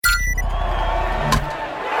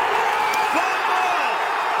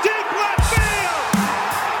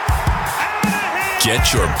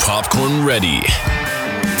Get your popcorn ready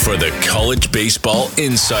for the College Baseball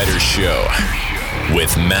Insider Show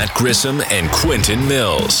with Matt Grissom and Quentin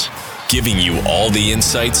Mills, giving you all the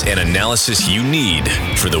insights and analysis you need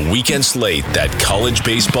for the weekend slate that college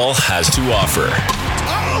baseball has to offer.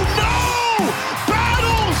 Oh no!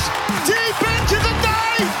 Battles deep into the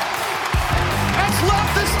night! Has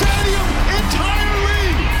left the stadium entirely!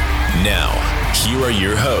 Now, here are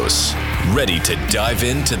your hosts, ready to dive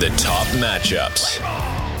into the top matchups.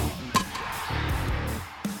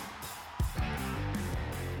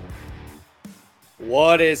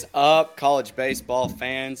 What is up, college baseball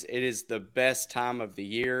fans? It is the best time of the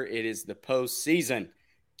year. It is the postseason.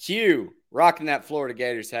 Q, rocking that Florida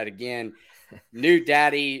Gators hat again. New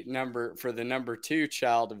daddy for the number 2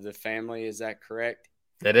 child of the family. Is that correct?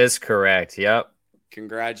 That is correct. Yep.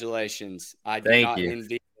 Congratulations. I do Thank not you.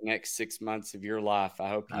 envy the next 6 months of your life. I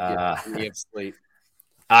hope you get plenty of sleep.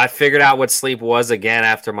 I figured out what sleep was again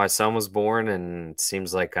after my son was born, and it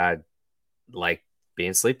seems like I like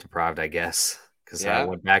being sleep deprived, I guess, because I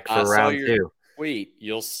went back for round 2. Tweet.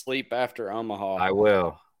 You'll sleep after Omaha. I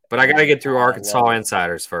will. But I got to get through Arkansas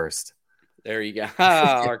Insiders first. There you go.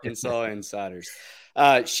 Arkansas Insiders.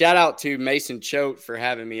 Shout out to Mason Choate for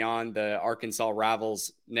having me on the Arkansas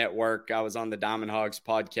Rivals Network. I was on the Diamond Hogs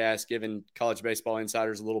podcast, giving college baseball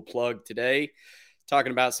insiders a little plug today,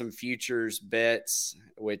 talking about some futures bets,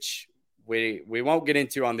 which we won't get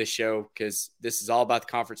into on this show because this is all about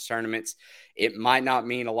the conference tournaments. It might not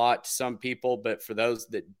mean a lot to some people, but for those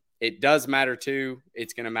that it does matter to,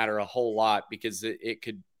 it's going to matter a whole lot because it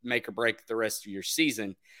could make or break the rest of your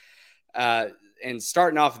season. And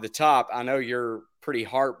starting off at the top, I know you're pretty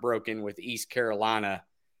heartbroken with East Carolina,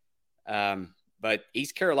 but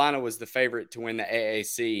East Carolina was the favorite to win the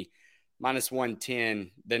AAC,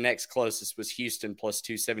 -110. The next closest was Houston,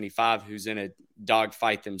 +275, who's in a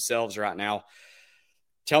dogfight themselves right now.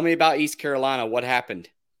 Tell me about East Carolina. What happened?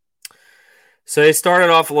 So they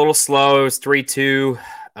started off a little slow. It was 3-2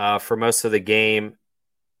 for most of the game.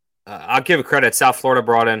 I'll give credit. South Florida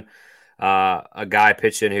brought in a guy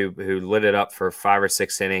pitching who lit it up for 5 or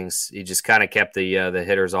 6 innings. He just kind of kept the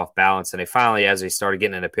hitters off balance. And they finally, as they started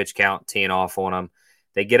getting in a pitch count, teeing off on them,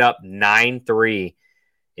 they get up 9-3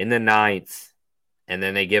 in the 9th. And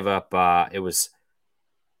then they give up, it was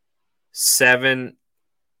seven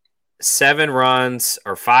runs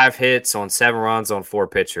or 5 hits on 7 runs on 4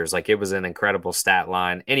 pitchers. Like, it was an incredible stat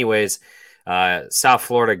line. Anyways, South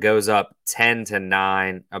Florida goes up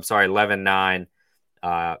 11-9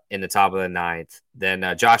 in the top of the 9th.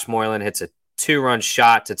 Then Josh Moylan hits a 2-run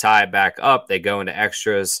shot to tie it back up. They go into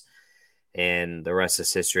extras, and the rest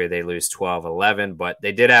is history. They lose 12-11, but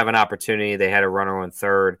they did have an opportunity. They had a runner on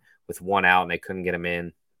third with 1 out, and they couldn't get him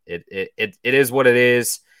in. It is what it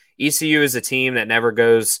is. ECU is a team that never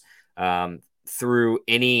goes through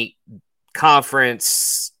any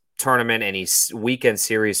conference tournament, any weekend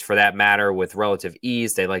series for that matter, with relative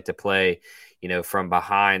ease. They like to play from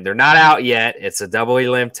behind. They're not out yet. It's a double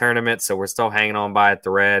elim tournament, so we're still hanging on by a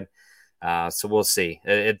thread. So we'll see.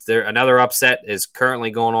 Another upset is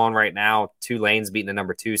currently going on right now. Tulane's beating the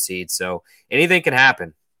number 2 seed, so anything can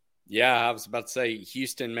happen. Yeah, I was about to say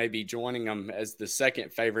Houston may be joining them as the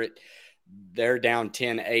second favorite. They're down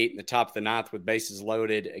 10-8 in the top of the 9th with bases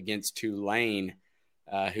loaded against Tulane,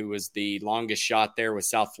 who was the longest shot there with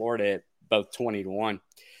South Florida at both 20-1.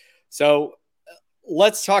 So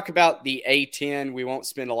let's talk about the A10. We won't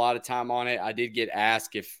spend a lot of time on it. I did get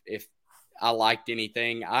asked if I liked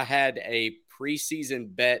anything. I had a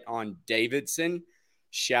preseason bet on Davidson.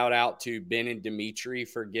 Shout out to Ben and Dimitri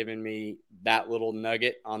for giving me that little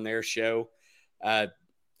nugget on their show.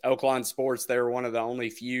 Oakland Sports, they were one of the only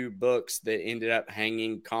few books that ended up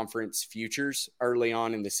hanging conference futures early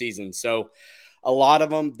on in the season. So a lot of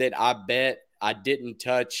them that I bet I didn't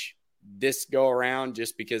touch this go around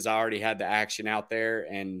just because I already had the action out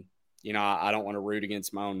there, and I don't want to root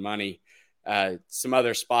against my own money. Some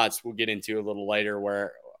other spots we'll get into a little later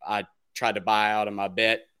where I tried to buy out of my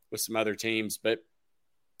bet with some other teams, but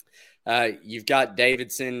you've got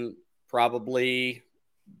Davidson probably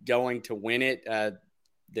going to win it.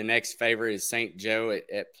 The next favorite is St. Joe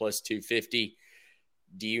at +250.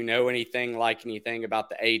 Do you know anything about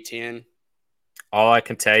the A10? All I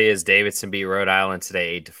can tell you is Davidson beat Rhode Island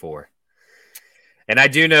today 8-4. And I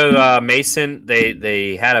do know Mason,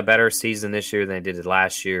 they had a better season this year than they did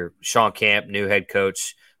last year. Sean Camp, new head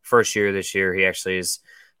coach, first year this year. He actually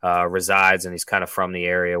resides, and he's kind of from the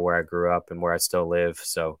area where I grew up and where I still live.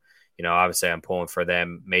 So, obviously I'm pulling for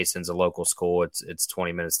them. Mason's a local school. It's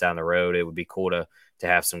 20 minutes down the road. It would be cool to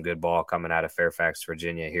have some good ball coming out of Fairfax,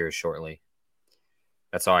 Virginia here shortly.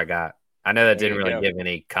 That's all I got. I know that There didn't you really go. give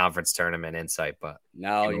any conference tournament insight, but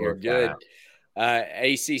No, can you're work that good. out.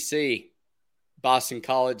 ACC, Boston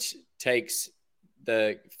College takes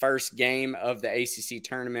the first game of the ACC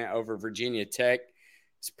tournament over Virginia Tech.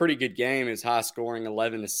 It's a pretty good game. It's high scoring,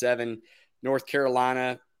 11-7. North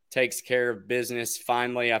Carolina takes care of business.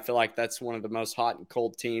 Finally, I feel like that's one of the most hot and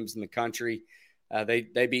cold teams in the country.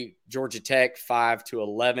 They beat Georgia Tech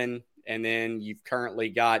 5-11, and then you've currently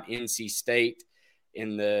got NC State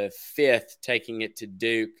in the fifth taking it to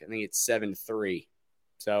Duke. I think it's 7-3.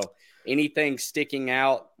 So anything sticking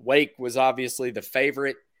out? Wake was obviously the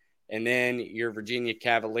favorite, and then your Virginia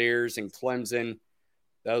Cavaliers and Clemson.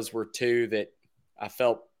 Those were two that I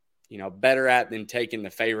felt better at than taking the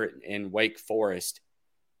favorite in Wake Forest.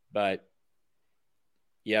 But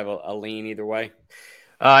you have a lean either way?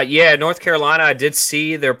 Yeah, North Carolina, I did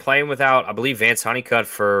see they're playing without, I believe, Vance Honeycutt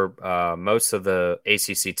for most of the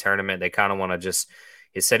ACC tournament. They kind of want to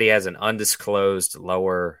he said he has an undisclosed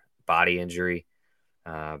lower body injury.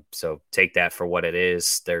 So take that for what it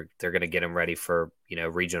is. They're going to get him ready for,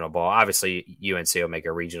 regional ball. Obviously, UNC will make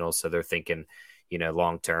a regional, so they're thinking,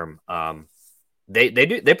 long term.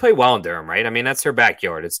 They play well in Durham, right? I mean, that's their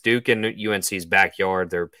backyard. It's Duke and UNC's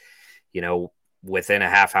backyard. They're, within a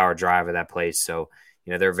half-hour drive of that place. So,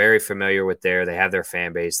 they're very familiar with there. They have their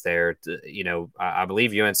fan base there. I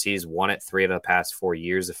believe UNC's won it 3 of the past 4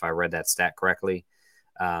 years, if I read that stat correctly.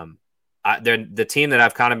 They're the team that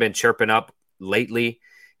I've kind of been chirping up lately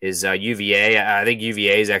is UVA. I think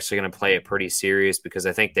UVA is actually going to play it pretty serious because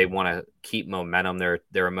I think they want to keep momentum.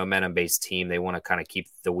 They're a momentum-based team. They want to kind of keep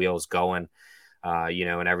the wheels going,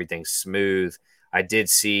 and everything's smooth. I did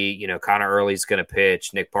see, Connor Early's going to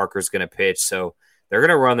pitch. Nick Parker's going to pitch. So they're going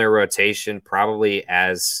to run their rotation probably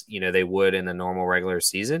as, they would in the normal regular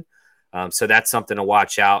season. So that's something to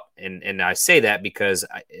watch out. And I say that because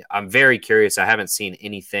I'm very curious. I haven't seen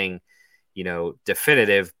anything,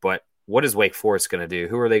 definitive, but what is Wake Forest going to do?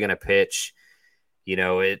 Who are they going to pitch?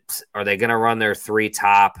 Are they going to run their 3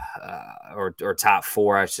 top or top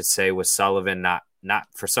 4, I should say, with Sullivan? Not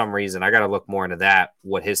for some reason. I got to look more into that,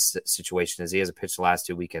 what his situation is. He hasn't pitched the last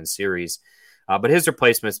 2 weekend series, but his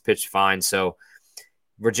replacements pitched fine. So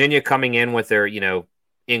Virginia coming in with their,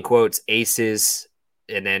 in quotes, aces,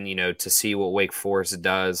 and then, to see what Wake Forest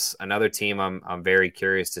does. Another team I'm very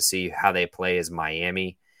curious to see how they play is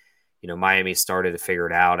Miami. Miami started to figure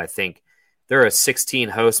it out. I think they're a 16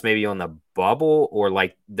 host maybe on the bubble, or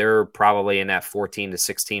like they're probably in that 14 to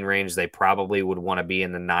 16 range. They probably would want to be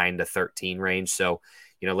in the 9 to 13 range. So,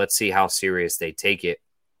 let's see how serious they take it.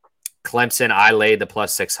 Clemson, I laid the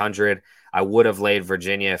plus 600. I would have laid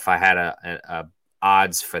Virginia if I had a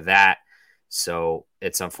odds for that. So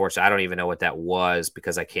it's unfortunate. I don't even know what that was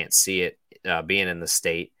because I can't see it being in the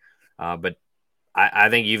state. But I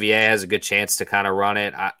think UVA has a good chance to kind of run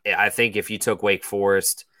it. I think if you took Wake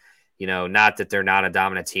Forest, not that they're not a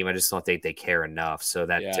dominant team, I just don't think they care enough. So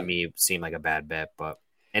that to me seemed like a bad bet. But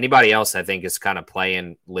anybody else, I think, is kind of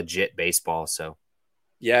playing legit baseball. So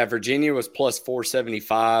yeah, Virginia was plus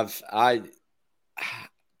 475.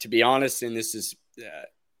 To be honest, and this is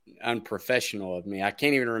unprofessional of me, I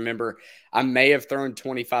can't even remember. I may have thrown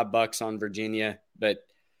 $25 on Virginia, but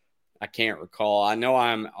I can't recall. I know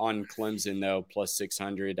I'm on Clemson though, plus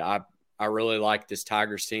 600. I really like this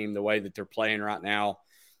Tigers team, the way that they're playing right now,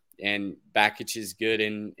 and Bakich is good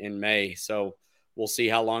in May. So we'll see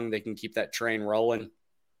how long they can keep that train rolling.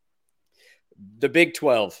 The Big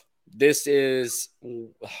 12. This is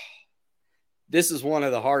one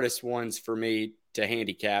of the hardest ones for me to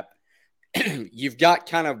handicap. You've got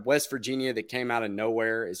kind of West Virginia that came out of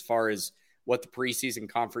nowhere as far as what the preseason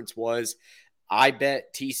conference was. I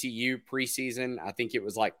bet TCU preseason, I think it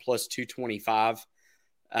was like plus 225.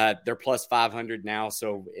 They're plus 500 now,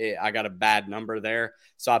 so I got a bad number there.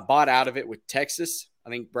 So I bought out of it with Texas. I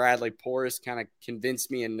think Bradley Porras kind of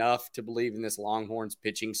convinced me enough to believe in this Longhorns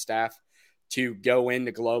pitching staff to go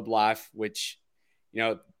into Globe Life, which,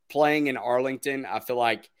 playing in Arlington, I feel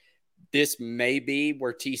like this may be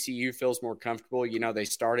where TCU feels more comfortable. They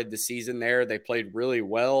started the season there. They played really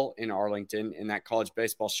well in Arlington in that college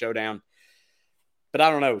baseball showdown. But I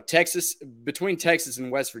don't know. Between Texas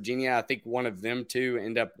and West Virginia, I think one of them two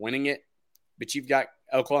end up winning it. But you've got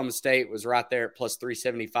Oklahoma State was right there at plus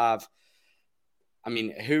 375. I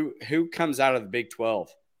mean, who comes out of the Big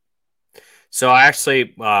 12? So I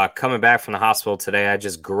actually, coming back from the hospital today, I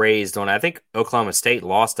just grazed on, I think Oklahoma State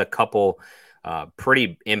lost a couple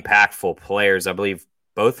pretty impactful players. I believe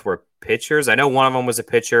both were pitchers. I know one of them was a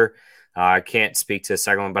pitcher. I can't speak to the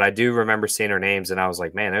second one, but I do remember seeing their names, and I was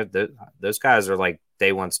like, man, those guys are like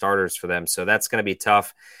day one starters for them. So that's going to be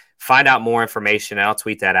tough. Find out more information, and I'll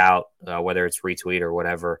tweet that out, whether it's retweet or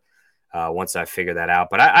whatever. once I figure that out.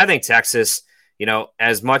 But I think Texas,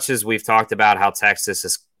 as much as we've talked about how Texas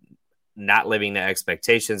is not living the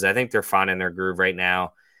expectations, I think they're finding their groove right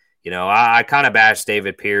now. I kind of bash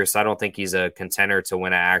David Pierce. I don't think he's a contender to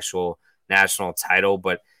win an actual national title,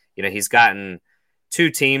 but he's gotten 2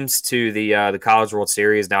 teams to the College World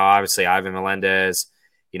Series. Now, obviously, Ivan Melendez,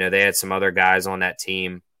 they had some other guys on that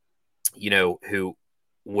team, who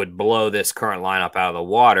would blow this current lineup out of the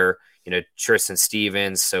water, Tristan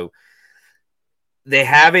Stevens. So they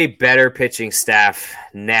have a better pitching staff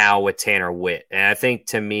now with Tanner Witt. And I think,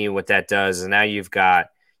 to me, what that does is now you've got,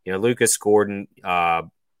 Lucas Gordon,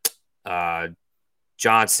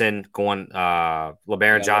 Johnson going,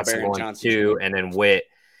 LeBaron Johnson going 2, and then Witt.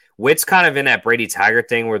 Witt's kind of in that Brady Tiger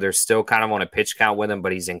thing where they're still kind of on a pitch count with him,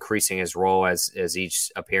 but he's increasing his role as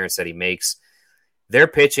each appearance that he makes. Their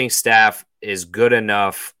pitching staff is good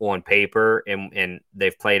enough on paper, and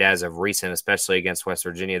they've played as of recent, especially against West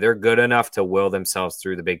Virginia. They're good enough to will themselves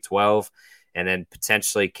through the Big 12 and then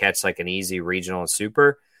potentially catch like an easy regional and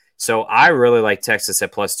super. So I really like Texas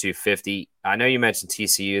at plus 250. I know you mentioned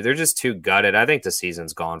TCU. They're just too gutted. I think the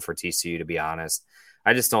season's gone for TCU, to be honest.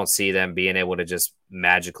 I just don't see them being able to just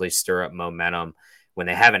magically stir up momentum when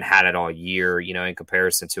they haven't had it all year, in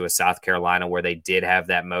comparison to a South Carolina where they did have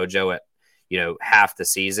that mojo at, half the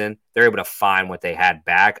season. They're able to find what they had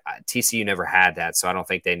back. TCU never had that, so I don't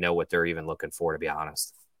think they know what they're even looking for, to be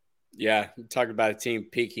honest. Yeah, talk about a team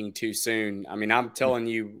peaking too soon. I mean, I'm telling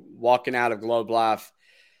you, walking out of Globe Life,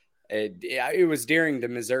 it was during the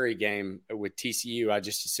Missouri game with TCU. I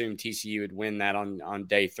just assumed TCU would win that on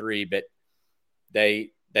day 3, but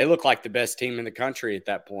they look like the best team in the country at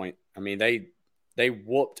that point. I mean, they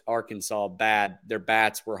whooped Arkansas bad. Their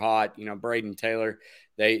bats were hot. Braden Taylor,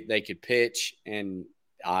 they could pitch, and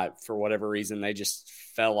for whatever reason, they just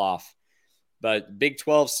fell off. But Big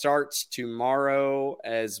 12 starts tomorrow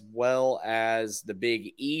as well as the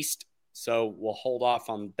Big East, so we'll hold off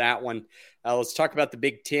on that one. Let's talk about the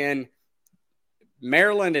Big 10.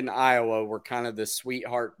 Maryland and Iowa were kind of the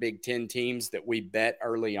sweetheart Big 10 teams that we bet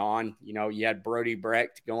early on. You had Brody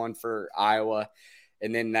Brecht going for Iowa,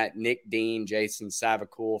 and then that Nick Dean, Jason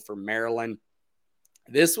Savacool for Maryland.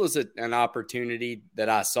 This was an opportunity that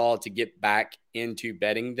I saw to get back into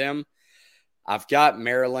betting them. I've got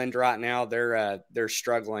Maryland right now. They're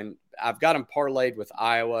struggling. I've got them parlayed with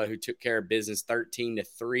Iowa, who took care of business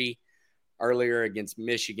 13-3 earlier against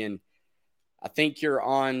Michigan. I think you're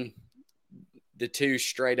on the 2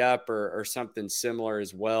 straight up or something similar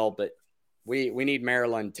as well, but we need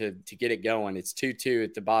Maryland to get it going. It's 2-2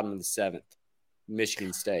 at the bottom of the 7th,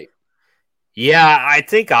 Michigan State. Yeah, I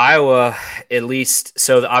think Iowa at least.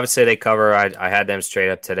 So obviously they cover. I had them straight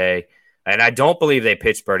up today, and I don't believe they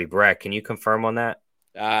pitched Brody Brecht. Can you confirm on that?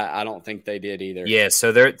 I don't think they did either. Yeah,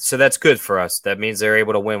 so that's good for us. That means they're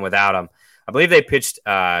able to win without him. I believe they pitched.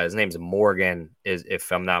 His name's Morgan,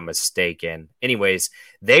 if I'm not mistaken. Anyways,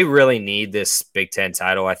 they really need this Big Ten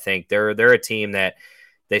title. I think they're a team that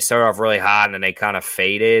they started off really hot and then they kind of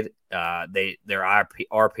faded. Their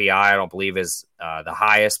RPI, I don't believe, is the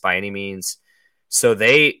highest by any means. So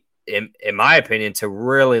they, in my opinion, to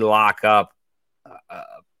really lock up,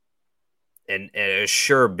 and a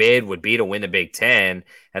sure bid would be to win the Big Ten.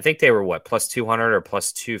 I think they were plus 200 or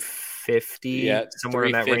plus 250, somewhere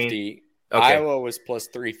in that range. Okay. Iowa was plus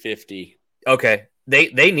 350. Okay.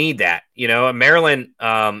 They need that.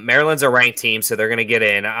 Maryland's a ranked team, so they're going to get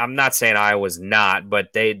in. I'm not saying Iowa's not,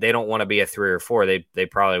 but they don't want to be a 3 or 4. They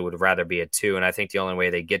probably would rather be a 2, and I think the only way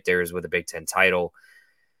they get there is with a Big Ten title.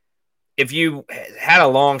 If you had a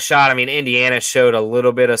long shot, I mean, Indiana showed a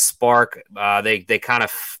little bit of spark. They kind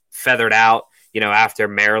of feathered out, after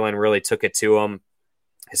Maryland really took it to them,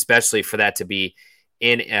 especially for that to be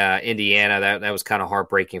in Indiana. That was kind of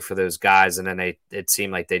heartbreaking for those guys, and then it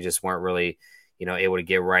seemed like they just weren't really able to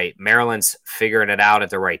get right. Maryland's figuring it out at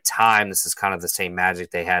the right time. This is kind of the same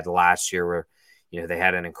magic they had last year where, they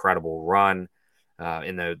had an incredible run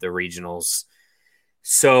in the regionals.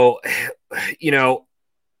 So,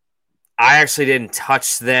 I actually didn't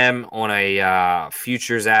touch them on a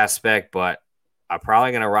futures aspect, but I'm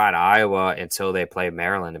probably going to ride Iowa until they play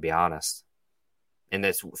Maryland, to be honest. And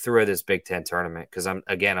that's through this Big Ten tournament because I'm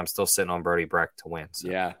still sitting on Brody Brecht to win. So.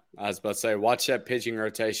 Yeah, I was about to say, watch that pitching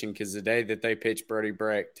rotation because the day that they pitch Brody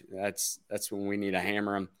Brecht, that's when we need to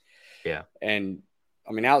hammer them. Yeah, and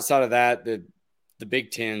I mean outside of that, the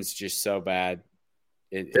Big Ten's just so bad.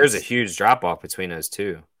 There's a huge drop off between those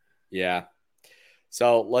two. Yeah.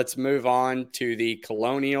 So let's move on to the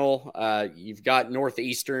Colonial. You've got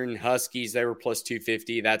Northeastern Huskies. They were plus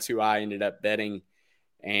 250. That's who I ended up betting,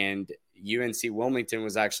 and UNC Wilmington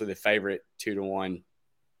was actually the favorite 2-1.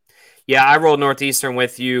 Yeah, I rolled Northeastern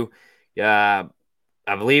with you.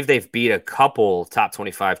 I believe they've beat a couple top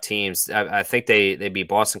 25 teams. I think they beat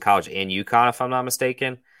Boston College and UConn, if I'm not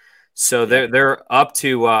mistaken. So they're up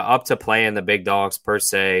to playing the big dogs per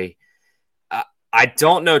se. I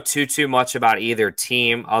don't know too much about either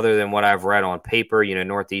team other than what I've read on paper.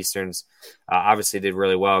 Northeastern's obviously did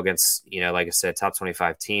really well against, like I said, top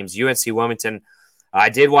 25 teams. UNC Wilmington, I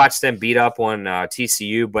did watch them beat up on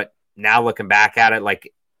TCU, but now looking back at it,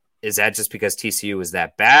 like, is that just because TCU was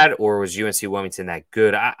that bad, or was UNC Wilmington that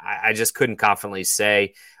good? I just couldn't confidently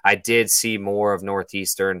say. I did see more of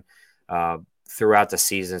Northeastern throughout the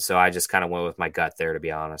season, so I just kind of went with my gut there, to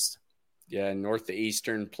be honest. Yeah,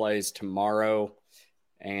 Northeastern plays tomorrow,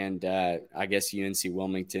 and I guess UNC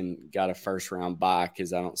Wilmington got a first-round bye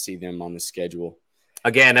because I don't see them on the schedule.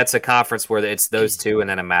 Again, that's a conference where it's those two and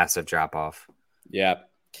then a massive drop-off. Yeah.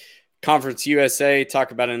 Conference USA,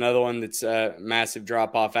 talk about another one that's a massive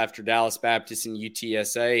drop-off after Dallas Baptist and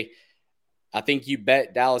UTSA. I think you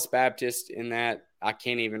bet Dallas Baptist in that. I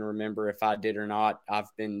can't even remember if I did or not. I've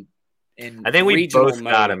been in I think we both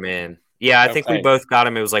mode. got him in. Yeah, I think we both got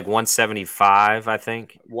him. It was like 175, I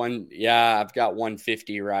think. I've got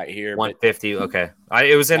 150 right here. 150, okay.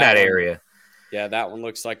 It was in that area. Yeah, that one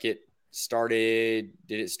looks like it started.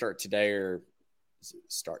 Did it start today or is it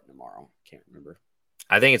starting tomorrow? Can't remember.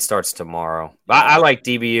 I think it starts tomorrow. Yeah. I like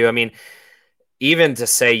DBU. I mean, even to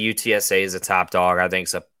say UTSA is a top dog, I think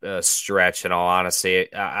it's a stretch in all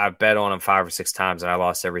honesty. I've bet on them 5 or 6 times, and I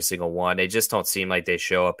lost every single one. They just don't seem like they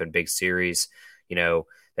show up in big series.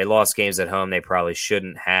 They lost games at home they probably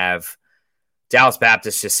shouldn't have. Dallas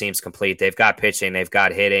Baptist just seems complete. They've got pitching. They've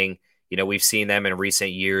got hitting. We've seen them in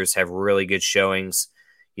recent years have really good showings,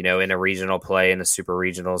 in the regional play and the super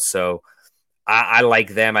regionals. So I like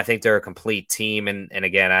them. I think they're a complete team. And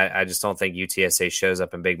again, I just don't think UTSA shows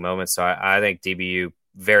up in big moments. So I think DBU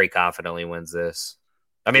very confidently wins this.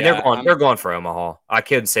 I mean, they're going for Omaha. I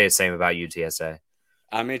couldn't say the same about UTSA.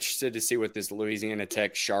 I'm interested to see what this Louisiana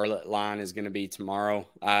Tech Charlotte line is going to be tomorrow.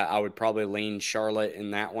 I would probably lean Charlotte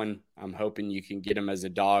in that one. I'm hoping you can get them as a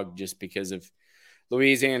dog just because of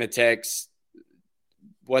Louisiana Tech's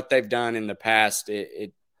what they've done in the past.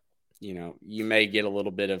 You may get a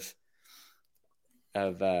little bit of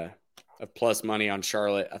plus money on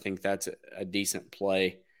Charlotte. I think that's a decent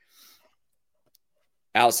play.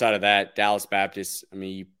 Outside of that, Dallas Baptist, I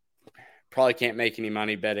mean, you probably can't make any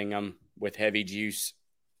money betting them with heavy juice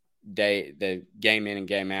the game in and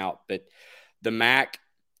game out. But the MAC,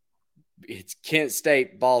 it's Kent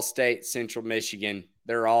State, Ball State, Central Michigan.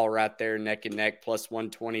 They're all right there neck and neck, plus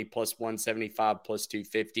 120, plus 175, plus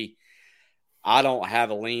 250. I don't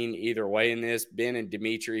have a lean either way in this. Ben and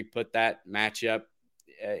Dimitri put that matchup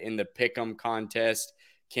in the pick'em contest.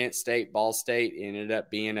 Kent State, Ball State ended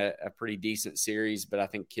up being a pretty decent series, but I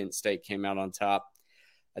think Kent State came out on top.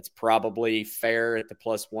 That's probably fair at the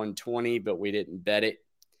plus 120, but we didn't bet it.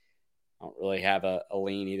 I don't really have a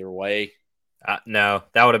lean either way. No,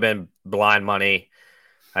 that would have been blind money.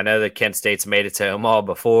 I know that Kent State's made it to Omaha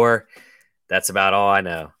before. That's about all I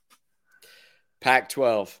know.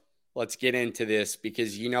 Pac-12. Let's get into this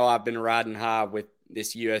because I've been riding high with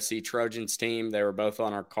this USC Trojans team. They were both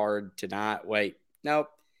on our card tonight. Wait, nope.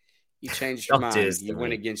 You changed your mind. You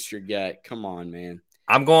went against your gut. Come on, man.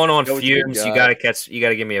 I'm going on fumes. You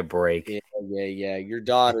gotta give me a break. Yeah. Your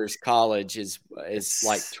daughter's college is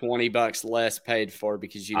like $20 less paid for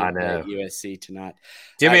because you didn't bet USC tonight.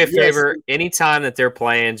 Do me a favor. Anytime that they're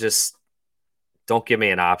playing, just don't give me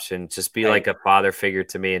an option. Just be like a father figure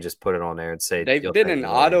to me and just put it on there and say they've been an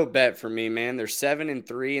auto bet for me, man. They're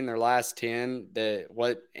 7-3 in their last 10.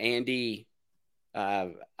 Andy,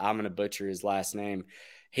 I'm gonna butcher his last name.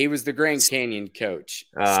 He was the Grand Canyon coach,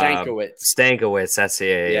 Stankiewicz. Stankiewicz, that's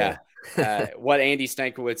it. Yeah. What Andy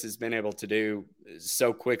Stankiewicz has been able to do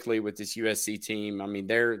so quickly with this USC team. I mean,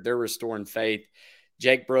 they're restoring faith.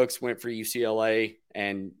 Jake Brooks went for UCLA,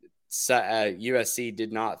 and USC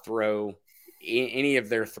did not throw any of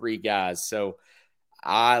their 3 guys. So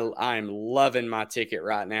I'm loving my ticket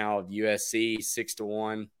right now of USC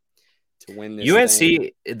 6-1 to win this.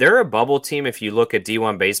 USC, they're a bubble team. If you look at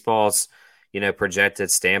D1 baseball's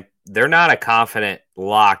projected stamp, they're not a confident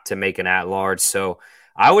lock to make an at-large. So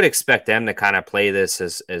I would expect them to kind of play this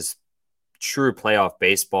as true playoff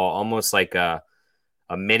baseball, almost like a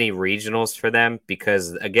mini regionals for them,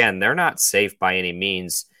 because again, they're not safe by any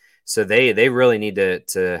means. So they really need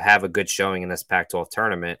to have a good showing in this Pac-12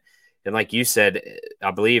 tournament. And like you said,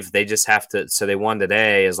 I believe they just have to. So they won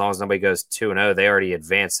today. As long as nobody goes 2-0, they already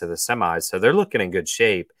advanced to the semis. So they're looking in good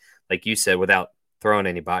shape, like you said, without throwing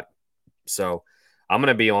anybody. So I'm going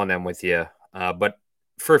to be on them with you. But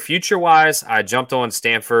for future-wise, I jumped on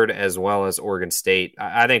Stanford as well as Oregon State.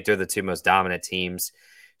 I think they're the two most dominant teams.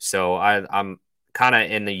 So I'm kind of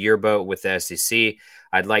in the yearboat with the SEC.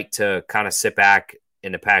 I'd like to kind of sit back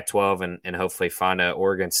in the Pac-12 and hopefully find a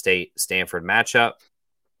Oregon State-Stanford matchup,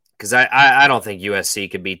 because I don't think USC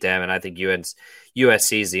could beat them, and I think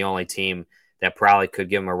USC is the only team that probably could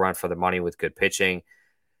give them a run for the money with good pitching.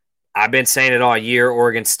 I've been saying it all year.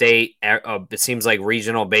 Oregon State, it seems like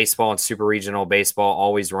regional baseball and super regional baseball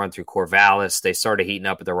always run through Corvallis. They started heating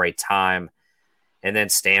up at the right time. And then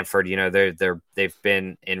Stanford, they've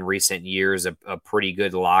been in recent years a pretty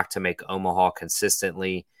good lock to make Omaha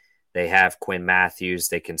consistently. They have Quinn Matthews.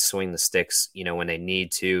 They can swing the sticks, when they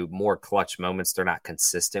need to. More clutch moments. They're not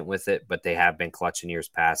consistent with it, but they have been clutch in years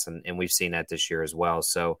past, and we've seen that this year as well.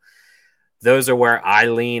 So those are where I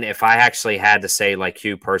lean. If I actually had to say, like,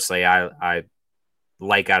 who personally I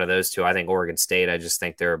like out of those two, I think Oregon State. I just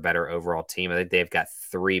think they're a better overall team. I think they've got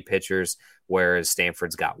 3 pitchers, whereas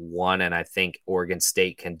Stanford's got 1, and I think Oregon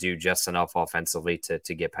State can do just enough offensively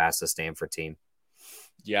to get past the Stanford team.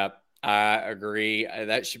 Yep, I agree.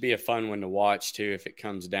 That should be a fun one to watch, too, if it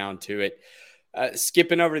comes down to it.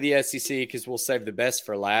 Skipping over to the SEC, because we'll save the best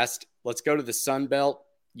for last. Let's go to the Sunbelt.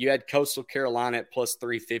 You had Coastal Carolina at plus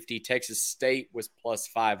 350. Texas State was plus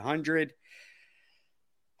 500.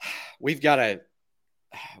 We've got a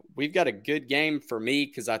good game for me,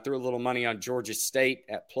 because I threw a little money on Georgia State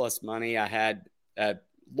at plus money. I had a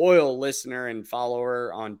loyal listener and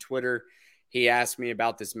follower on Twitter. He asked me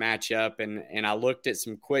about this matchup, and I looked at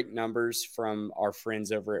some quick numbers from our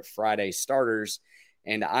friends over at Friday Starters,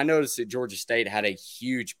 and I noticed that Georgia State had a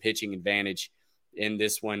huge pitching advantage in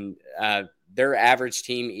this one. Their average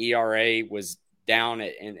team ERA was down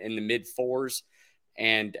in the mid-4s,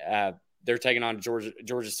 and they're taking on a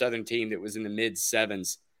Georgia Southern team that was in the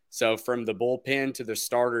mid-7s. So from the bullpen to the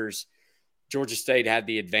starters, Georgia State had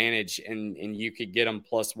the advantage, and you could get them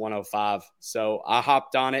plus 105. So I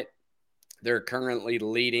hopped on it. They're currently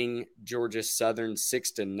leading Georgia Southern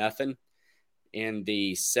 6-0 in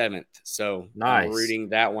the 7th. So nice. I'm rooting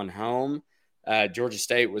that one home. Georgia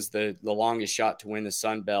State was the longest shot to win the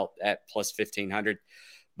Sun Belt at plus 1,500.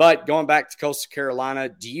 But going back to Coastal Carolina,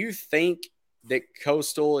 do you think that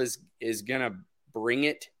Coastal is going to bring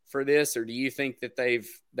it for this, or do you think that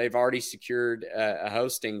they've already secured a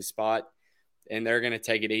hosting spot and they're going to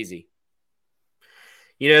take it easy?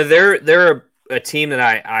 They're a team that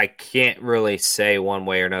I can't really say one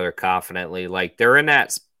way or another confidently. Like, they're in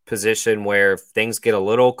that position where things get a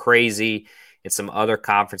little crazy in some other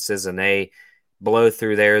conferences and they blow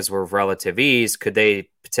through theirs with relative ease. Could they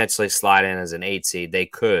potentially slide in as an 8 seed? They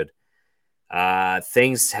could.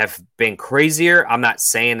 Things have been crazier. I'm not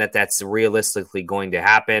saying that that's realistically going to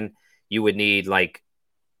happen. You would need like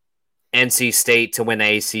NC State to win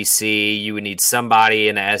the ACC. You would need somebody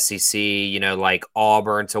in the SEC, like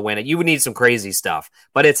Auburn to win it. You would need some crazy stuff,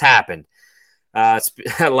 but it's happened. It's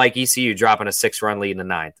like ECU dropping a 6-run lead in the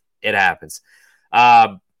 9th. It happens.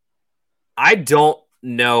 I don't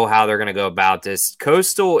know how they're going to go about this.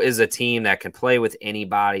 Coastal is a team that can play with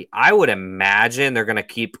anybody. I would imagine they're going to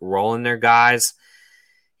keep rolling their guys.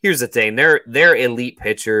 Here's the thing. They're elite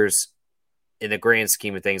pitchers in the grand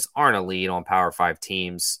scheme of things aren't elite on Power 5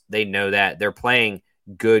 teams. They know that. They're playing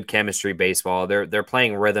good chemistry baseball. They're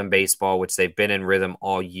playing rhythm baseball, which they've been in rhythm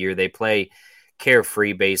all year. They play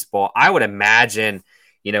carefree baseball. I would imagine,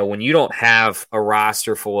 when you don't have a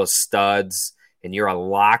roster full of studs and you're a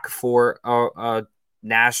lock for a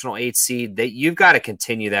national 8 seed, that you've got to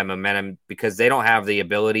continue that momentum, because they don't have the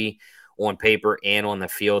ability on paper and on the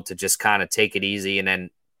field to just kind of take it easy and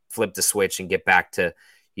then flip the switch and get back to,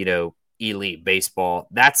 elite baseball.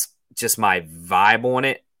 That's just my vibe on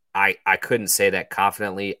it. I couldn't say that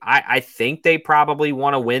confidently. I think they probably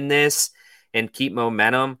want to win this and keep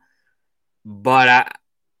momentum, but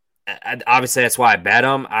I obviously that's why I bet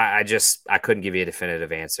them. I couldn't give you a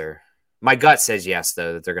definitive answer. My gut says yes,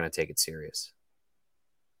 though, that they're going to take it serious.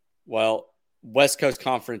 Well, West Coast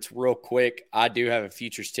Conference, real quick, I do have a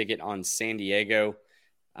futures ticket on San Diego.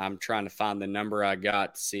 I'm trying to find the number I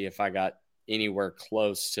got to see if I got anywhere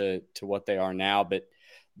close to what they are now. But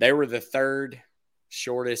they were the 3rd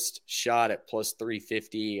shortest shot at plus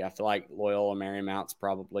 350. I feel like Loyola Marymount's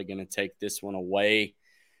probably going to take this one away.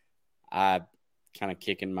 I kind of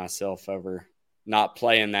kicking myself over not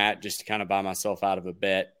playing that just to kind of buy myself out of a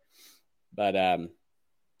bet. But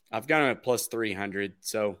I've got them at plus 300,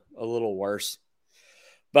 so a little worse.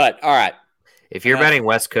 But, all right. If you're betting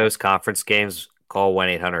West Coast Conference games, call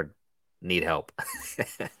 1-800-NEED help.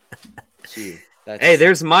 Hey,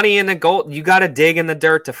 there's money in the gold. You got to dig in the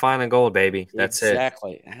dirt to find the gold, baby. That's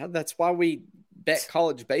exactly. That's why we bet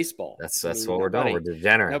college baseball. That's what we're doing. We're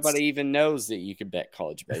degenerates. Nobody even knows that you can bet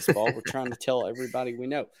college baseball. We're trying to tell everybody we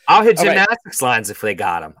know. I'll hit gymnastics lines if they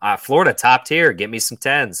got them. Florida, top tier. Get me some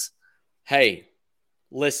 10s. Hey,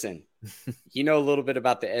 listen, you know a little bit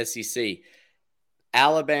about the SEC.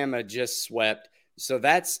 Alabama just swept. So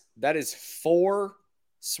that is 4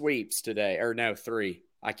 sweeps today. Or no, 3.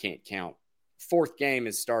 I can't count. 4th game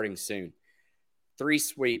is starting soon. 3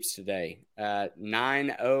 sweeps today.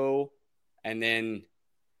 9-0. And then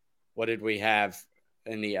what did we have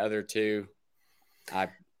in the other 2?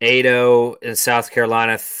 8-0 in South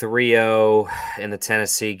Carolina, 3-0 in the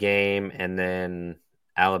Tennessee game, and then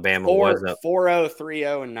Alabama was up 4-0,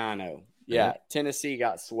 3-0, and 9-0. Yeah, Tennessee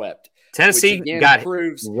got swept. Tennessee got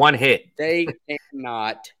proves 1 hit. They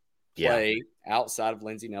cannot play outside of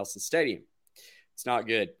Lindsey Nelson Stadium. It's not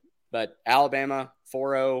good. But Alabama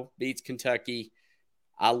 4-0 beats Kentucky.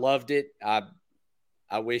 I loved it.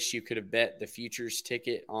 I wish you could have bet the futures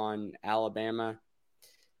ticket on Alabama.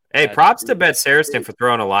 Hey, props to Bet Saracen for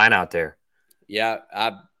throwing a line out there. Yeah,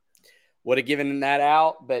 I would have given that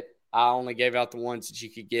out, but I only gave out the ones that you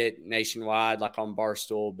could get nationwide, like on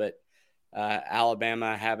Barstool. But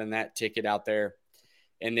Alabama having that ticket out there.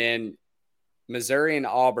 And then Missouri and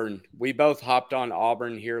Auburn. We both hopped on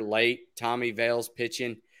Auburn here late. Tommy Vale's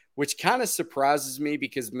pitching, which kind of surprises me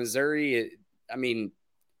because Missouri,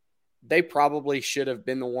 they probably should have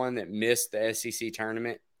been the one that missed the SEC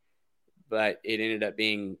tournament, but it ended up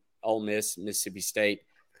being Ole Miss, Mississippi State.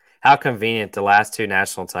 How convenient, the last 2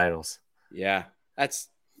 national titles. Yeah, it's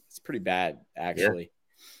pretty bad, actually. Yeah.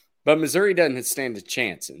 But Missouri doesn't stand a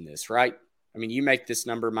chance in this, right? I mean, you make this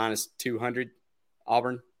number minus 200,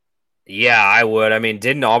 Auburn? Yeah, I would.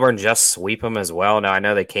 Didn't Auburn just sweep them as well? Now, I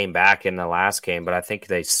know they came back in the last game, but I think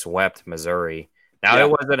they swept Missouri. Now, It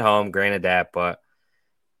was at home, granted that, but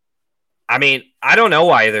I don't know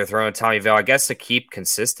why they're throwing Tommy Vale. I guess to keep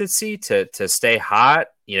consistency, to stay hot,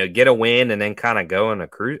 get a win and then kind of go on a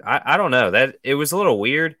cruise. I don't know. That it was a little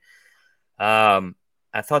weird.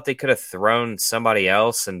 I thought they could have thrown somebody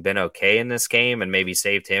else and been okay in this game and maybe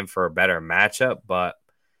saved him for a better matchup, but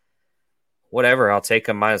whatever. I'll take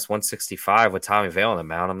him minus 165 with Tommy Vale on the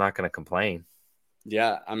mound. I'm not going to complain.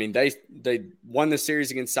 Yeah, they won the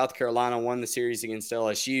series against South Carolina, won the series against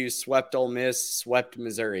LSU, swept Ole Miss, swept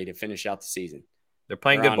Missouri to finish out the season. They're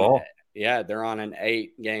playing good ball. They're on an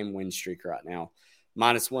 8-game win streak right now.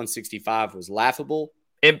 Minus 165 was laughable.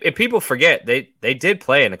 And people forget, they did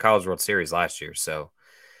play in the College World Series last year. So,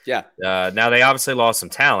 yeah. Now they obviously lost some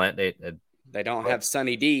talent. They don't have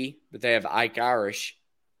Sonny D, but they have Ike Irish.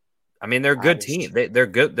 They're a good team. They're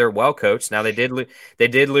good. They're well coached. Now they did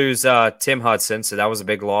lose Tim Hudson, so that was a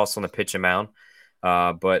big loss on the pitching mound.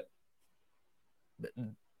 But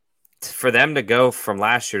for them to go from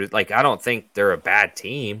last year, I don't think they're a bad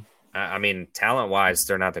team. Talent wise,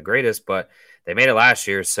 they're not the greatest, but they made it last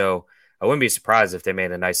year, so I wouldn't be surprised if they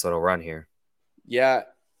made a nice little run here. Yeah,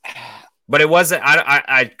 but it wasn't.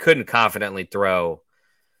 I couldn't confidently throw,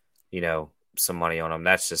 some money on them.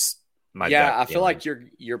 That's just. I feel like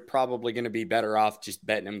you're probably going to be better off just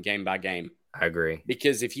betting them game by game. I agree.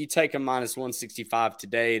 Because if you take them minus 165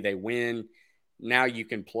 today, they win. Now you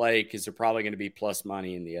can play because they're probably going to be plus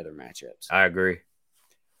money in the other matchups. I agree.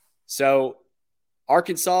 So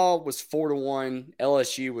Arkansas was 4-1.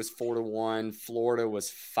 LSU was 4-1. Florida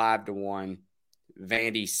was 5-1.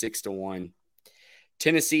 Vandy 6-1.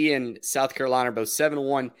 Tennessee and South Carolina are both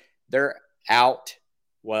 7-1. They're out.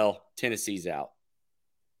 Well, Tennessee's out.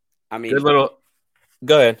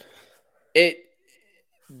 Go ahead.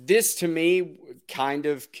 This to me kind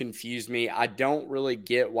of confused me. I don't really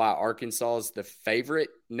get why Arkansas is the favorite,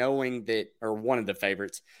 one of the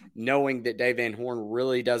favorites, knowing that Dave Van Horn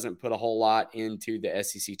really doesn't put a whole lot into the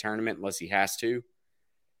SEC tournament unless he has to.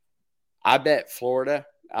 I bet Florida.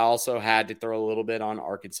 I also had to throw a little bit on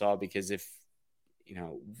Arkansas because if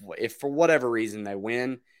for whatever reason they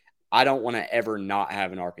win, I don't want to ever not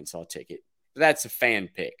have an Arkansas ticket. That's a fan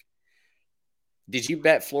pick. Did you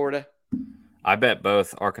bet Florida? I bet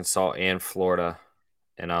both Arkansas and Florida,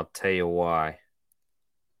 and I'll tell you why.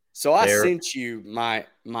 So I sent you my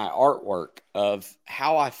artwork of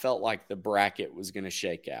how I felt like the bracket was going to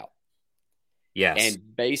shake out. Yes.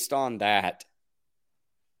 And based on that,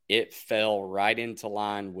 it fell right into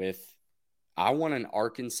line with I want an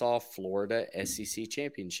Arkansas-Florida SEC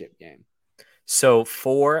championship game. So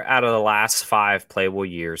 4 out of the last 5 playable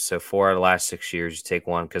years, so 4 out of the last 6 years, you take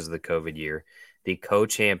one because of the COVID year, the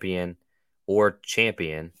co-champion or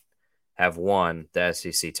champion have won the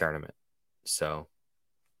SEC tournament. So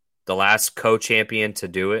the last co-champion to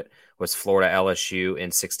do it was Florida LSU in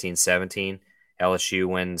 16-17. LSU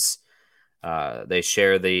wins They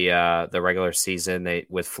share the regular season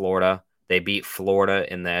with Florida. They beat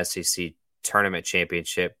Florida in the SEC tournament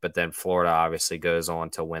championship, but then Florida obviously goes on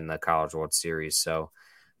to win the College World Series. So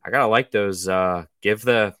I gotta like those. Give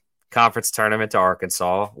the conference tournament to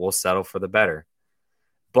Arkansas. We'll settle for the better.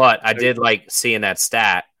 But I did like seeing that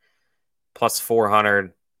stat, plus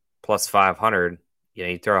 400, plus 500.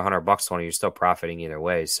 You throw $100 on it, you're still profiting either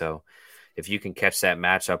way. So if you can catch that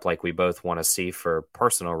matchup like we both want to see for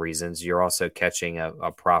personal reasons, you're also catching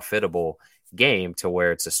a profitable game to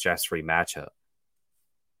where it's a stress-free matchup.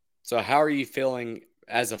 So how are you feeling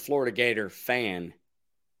as a Florida Gator fan,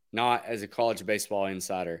 not as a college baseball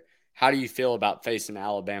insider? How do you feel about facing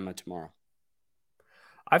Alabama tomorrow?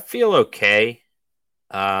 I feel okay.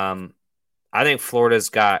 I think Florida's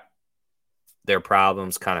got their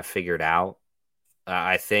problems kind of figured out.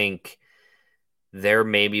 I think they're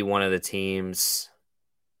maybe one of the teams.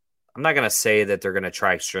 I'm not going to say that they're going to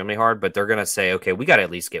try extremely hard, but they're going to say, okay, we got to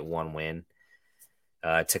at least get one win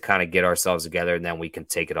to kind of get ourselves together, and then we can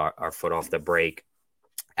take our foot off the brake.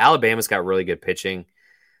 Alabama's got really good pitching.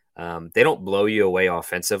 They don't blow you away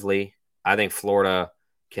offensively. I think Florida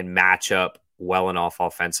can match up well enough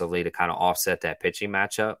offensively to kind of offset that pitching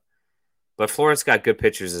matchup. But Florida's got good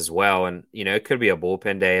pitchers as well, and it could be a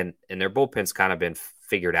bullpen day, and their bullpen's kind of been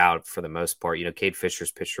figured out for the most part. Cade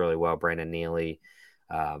Fisher's pitched really well, Brandon Neely,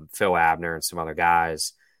 Phil Abner, and some other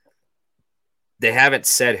guys. They haven't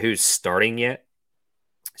said who's starting yet,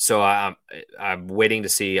 so I'm waiting to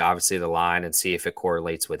see, obviously, the line and see if it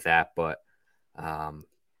correlates with that. But,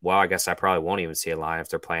 I guess I probably won't even see a line if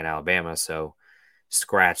they're playing Alabama, so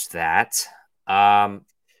scratch that. I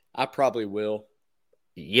probably will.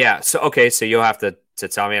 Yeah. So you'll have to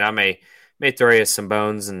tell me, and I may throw you some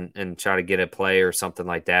bones and try to get a play or something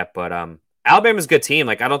like that. But Alabama's a good team.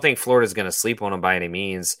 Like, I don't think Florida's going to sleep on them by any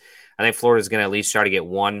means. I think Florida's going to at least try to get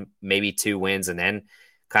one, maybe two wins, and then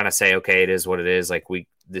kind of say, okay, it is what it is. Like,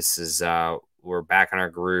 we're back in our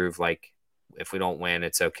groove. Like, if we don't win,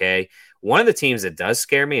 it's okay. One of the teams that does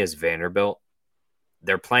scare me is Vanderbilt.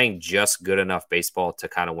 They're playing just good enough baseball to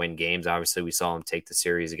kind of win games. Obviously, we saw them take the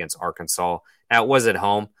series against Arkansas. Now, it was at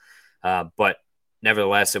home, but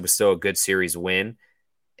nevertheless, it was still a good series win.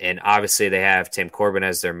 And obviously, they have Tim Corbin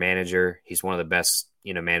as their manager. He's one of the best,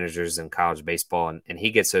 managers in college baseball, and he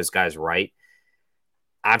gets those guys right.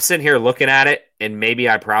 I'm sitting here looking at it, and maybe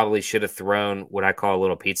I probably should have thrown what I call a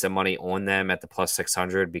little pizza money on them at the plus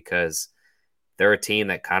 600 because they're a team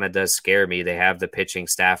that kind of does scare me. They have the pitching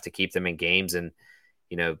staff to keep them in games, and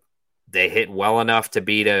they hit well enough to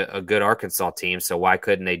beat a good Arkansas team. So why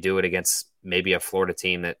couldn't they do it against maybe a Florida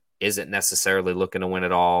team that isn't necessarily looking to win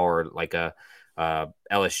at all, or like a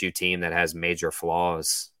LSU team that has major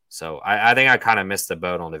flaws? So I think I kind of missed the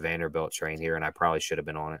boat on the Vanderbilt train here, and I probably should have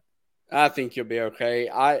been on it. I think you'll be okay.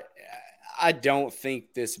 I don't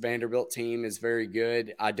think this Vanderbilt team is very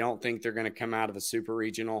good. I don't think they're going to come out of the super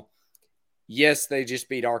regional. Yes, they just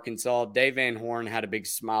beat Arkansas. Dave Van Horn had a big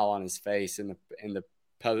smile on his face in the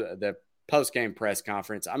post-game press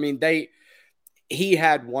conference. I mean, he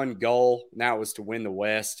had one goal, and that was to win the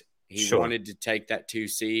West. He wanted to take that 2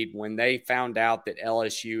 seed. When they found out that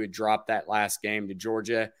LSU had dropped that last game to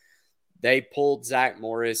Georgia, they pulled Zach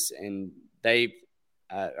Morris and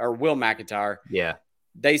or Will McIntyre. Yeah.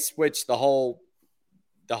 They switched the whole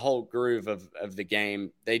groove of the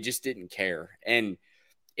game. They just didn't care. And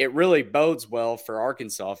it really bodes well for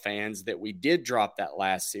Arkansas fans that we did drop that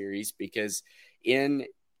last series, because in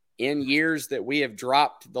years that we have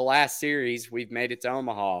dropped the last series, we've made it to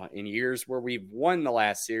Omaha. In years where we've won the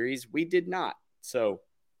last series, we did not. So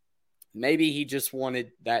maybe he just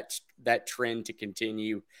wanted that trend to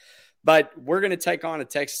continue. But we're going to take on a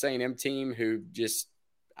Texas A&M team who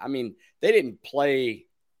they didn't play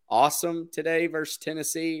awesome today versus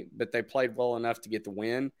Tennessee, but they played well enough to get the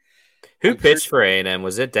win. Who pitched for A&M?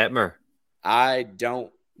 Was it Detmer? I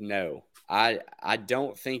don't know. I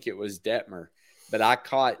don't think it was Detmer, but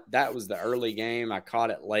that was the early game. I caught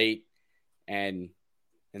it late, and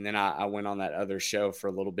then I went on that other show for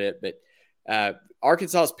a little bit. But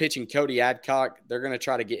Arkansas's pitching Cody Adcock. They're going to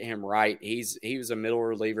try to get him right. He was a middle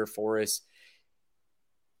reliever for us.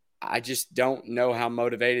 I just don't know how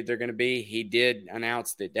motivated they're going to be. He did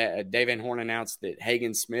announce that Dave Van Horn announced that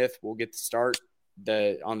Hagen Smith will get the start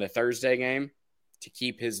on the Thursday game to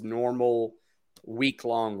keep his normal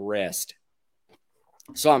week-long rest.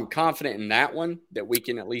 So I'm confident in that one, that we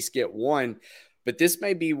can at least get one. But this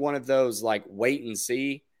may be one of those, like, wait and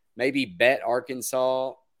see. Maybe bet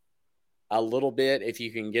Arkansas a little bit if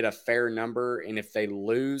you can get a fair number. And if they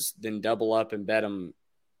lose, then double up and bet them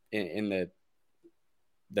in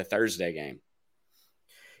the Thursday game.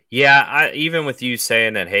 Yeah, even with you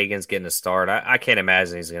saying that Hagen's getting a start, I can't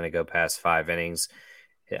imagine he's going to go past 5 innings.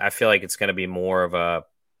 I feel like it's going to be more of a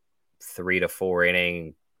 3 to 4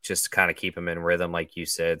 inning just to kind of keep him in rhythm, like you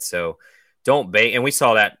said. So don't bait. And we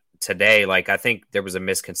saw that today. Like, I think there was a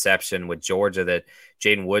misconception with Georgia that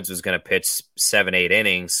Jaden Woods was going to pitch 7, 8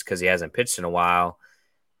 innings because he hasn't pitched in a while.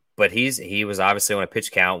 But he was obviously on a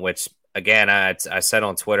pitch count, which, again, I said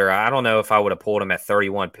on Twitter, I don't know if I would have pulled him at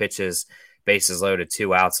 31 pitches, bases loaded,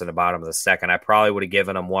 2 outs in the bottom of the second. I probably would have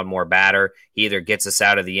given him one more batter. He either gets us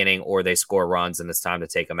out of the inning or they score runs and it's time to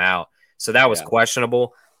take him out. So that was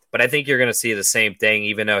questionable. But I think you're going to see the same thing,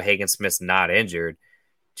 even though Hagen Smith's not injured.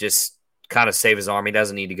 Just kind of save his arm. He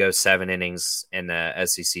doesn't need to go 7 innings in the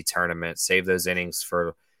SEC tournament. Save those innings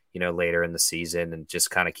for, later in the season and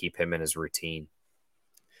just kind of keep him in his routine.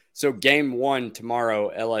 So game 1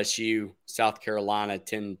 tomorrow, LSU, South Carolina,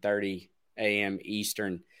 10:30 a.m.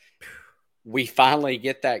 Eastern. We finally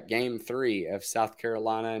get that game 3 of South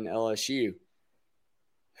Carolina and LSU.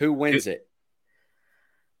 Who wins it?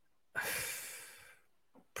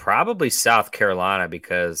 Probably South Carolina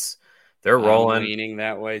because they're rolling. I'm leaning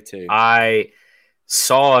that way too. I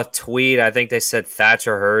saw a tweet. I think they said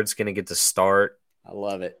Thatcher Hurd's going to get the start. I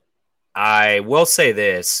love it. I will say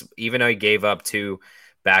this, even though he gave up 2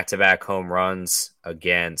 back-to-back home runs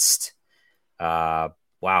against wow,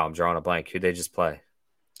 I'm drawing a blank. Who'd they just play?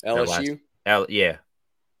 LSU? Yeah.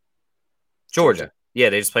 Georgia. Yeah,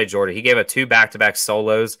 they just played Georgia. He gave up 2 back-to-back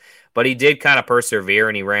solos, but he did kind of persevere,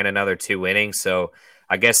 and he ran another 2 innings, so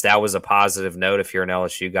I guess that was a positive note if you're an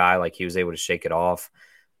LSU guy. Like, he was able to shake it off.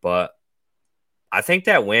 But I think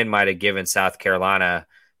that win might have given South Carolina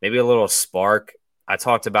maybe a little spark. I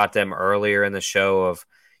talked about them earlier in the show of,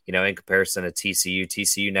 in comparison to TCU.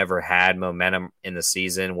 TCU never had momentum in the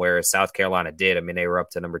season, whereas South Carolina did. I mean, they were up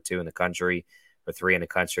to number 2 in the country or 3 in the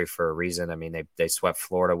country for a reason. I mean, they swept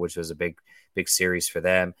Florida, which was a big series for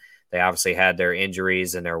them. They obviously had their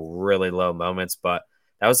injuries and their really low moments, but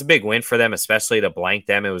that was a big win for them, especially to blank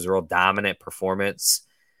them. It was a real dominant performance.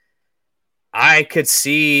 I could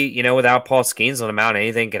see, without Paul Skeens on the mound,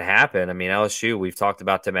 anything can happen. I mean, LSU, we've talked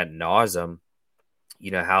about them ad nauseum,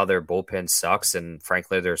 how their bullpen sucks, and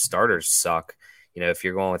frankly, their starters suck. If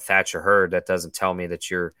you're going with Thatcher Hurd, that doesn't tell me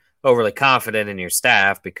that you're overly confident in your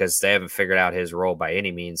staff because they haven't figured out his role by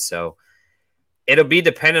any means. So it'll be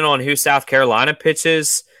dependent on who South Carolina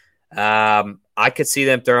pitches. I could see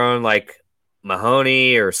them throwing like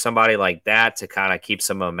Mahoney or somebody like that to kind of keep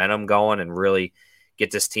some momentum going and really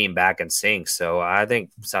get this team back in sync. So I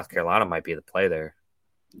think South Carolina might be the play there.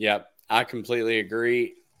 Yep, I completely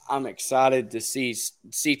agree. I'm excited to see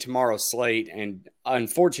tomorrow's slate, and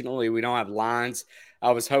unfortunately, we don't have lines.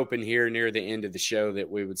 I was hoping here near the end of the show that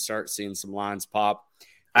we would start seeing some lines pop.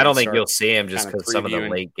 I don't think you'll see them just because some of the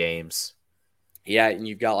late games. Yeah, and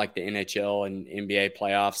you've got like the NHL and NBA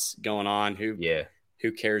playoffs going on.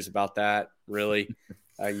 Who cares about that, really?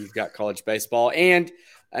 You've got college baseball. And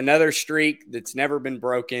another streak that's never been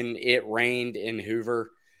broken. It rained in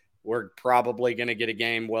Hoover. We're probably going to get a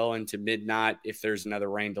game well into midnight if there's another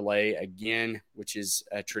rain delay again, which is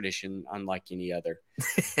a tradition unlike any other.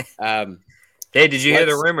 Hey, did you hear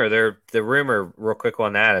the rumor? The rumor, real quick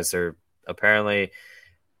on that, is there apparently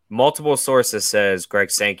multiple sources says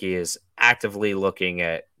Greg Sankey is actively looking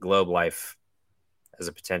at Globe Life as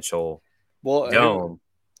a potential dome.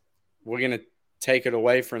 We're going to take it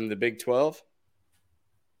away from the Big 12?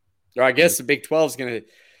 Or I guess the Big 12 is going to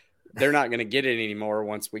 – they're not going to get it anymore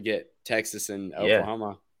once we get Texas and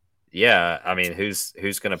Oklahoma. Yeah, I mean, who's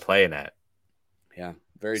going to play in that? Yeah,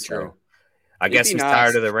 very true. I guess he's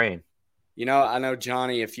tired of the rain. I know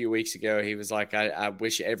Johnny a few weeks ago, he was like, I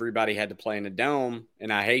wish everybody had to play in a dome,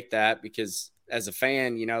 and I hate that because as a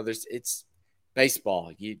fan, it's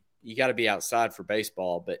baseball. You got to be outside for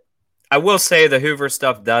baseball. But I will say the Hoover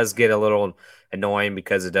stuff does get a little annoying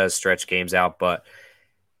because it does stretch games out, but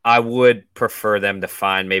I would prefer them to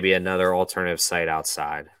find maybe another alternative site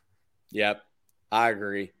outside. Yep, I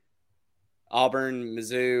agree. Auburn,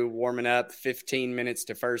 Mizzou warming up, 15 minutes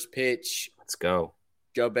to first pitch. Let's go.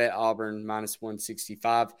 Go bet Auburn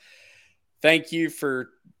 -165. Thank you for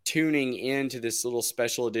tuning in to this little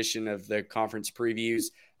special edition of the conference previews.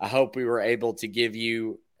 I hope we were able to give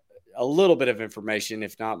you a little bit of information,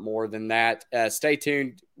 if not more than that. Stay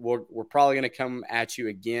tuned. We're probably going to come at you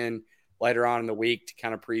again later on in the week to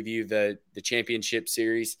kind of preview the championship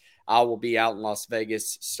series. I will be out in Las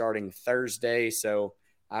Vegas starting Thursday, so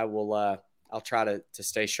I'll try to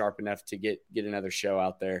stay sharp enough to get another show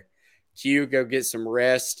out there. Q, go get some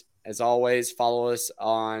rest. As always, follow us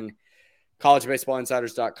on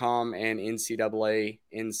collegebaseballinsiders.com and NCAA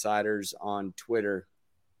Insiders on Twitter.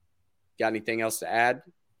 Got anything else to add?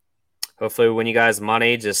 hopefully we win you guys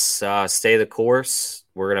money. Just stay the course.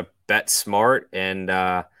 We're going to bet smart, and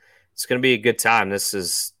it's going to be a good time. This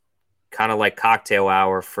is kind of like cocktail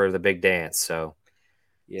hour for the big dance. So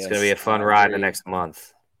it's going to be a fun ride the next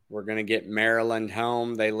month. We're going to get Maryland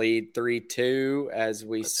home. They lead 3-2 as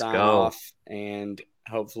we sign off and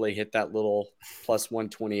hopefully hit that little plus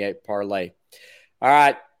 128 parlay. All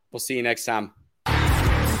right. We'll see you next time.